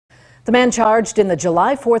The man charged in the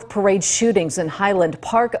July 4th parade shootings in Highland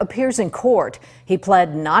Park appears in court. He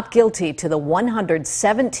pled not guilty to the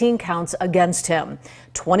 117 counts against him.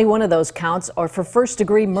 21 of those counts are for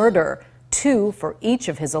first-degree murder, 2 for each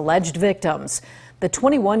of his alleged victims. The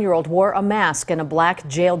 21-year-old wore a mask and a black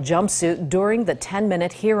jail jumpsuit during the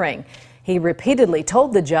 10-minute hearing. He repeatedly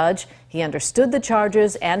told the judge he understood the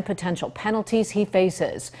charges and potential penalties he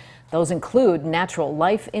faces. Those include natural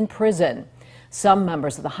life in prison. Some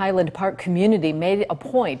members of the Highland Park community made a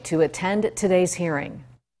point to attend today's hearing.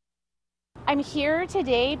 I'm here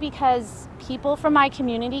today because people from my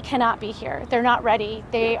community cannot be here. They're not ready.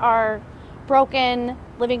 They are broken,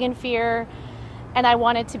 living in fear, and I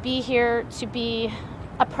wanted to be here to be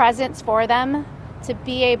a presence for them, to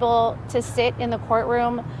be able to sit in the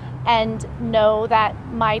courtroom and know that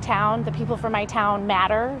my town, the people from my town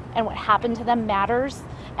matter, and what happened to them matters,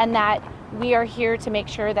 and that we are here to make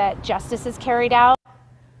sure that justice is carried out.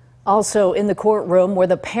 Also in the courtroom were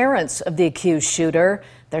the parents of the accused shooter.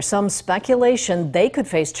 There's some speculation they could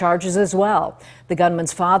face charges as well. The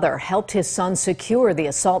gunman's father helped his son secure the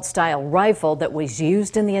assault-style rifle that was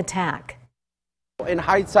used in the attack. In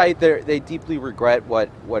hindsight, they deeply regret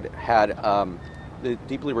they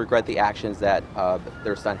deeply regret the actions that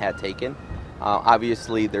their son had taken.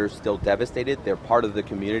 Obviously, they're still devastated. They're part of the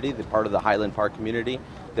community. They're part of the Highland Park community.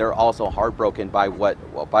 They're also heartbroken by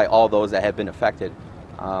all those that have been affected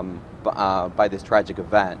by this tragic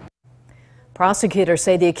event. Prosecutors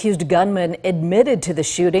say the accused gunman admitted to the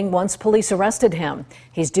shooting once police arrested him.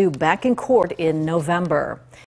 He's due back in court in November.